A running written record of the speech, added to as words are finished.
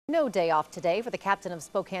No day off today for the captain of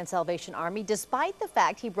Spokane Salvation Army, despite the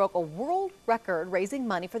fact he broke a world record raising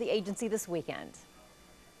money for the agency this weekend.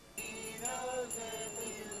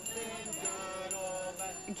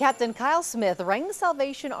 Captain Kyle Smith rang the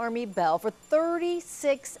Salvation Army bell for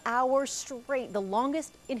 36 hours straight, the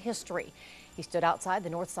longest in history. He stood outside the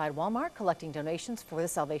Northside Walmart collecting donations for the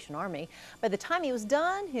Salvation Army. By the time he was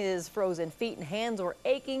done, his frozen feet and hands were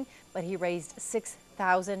aching, but he raised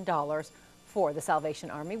 $6,000 for the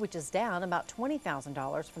Salvation Army, which is down about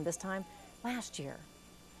 $20,000 from this time last year.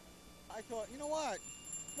 I thought, you know what?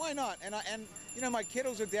 Why not? And you know, my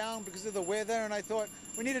kiddos are down because of the weather, and I thought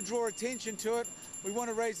we need to draw attention to it. We want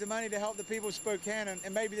to raise the money to help the people of Spokane,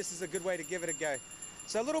 and maybe this is a good way to give it a go.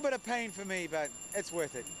 So a little bit of pain for me, but it's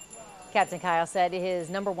worth it. Captain Kyle said his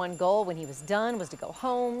 #1 goal when he was done was to go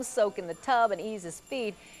home, soak in the tub, and ease his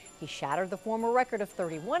feet. He shattered the former record of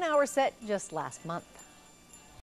 31 hours set just last month.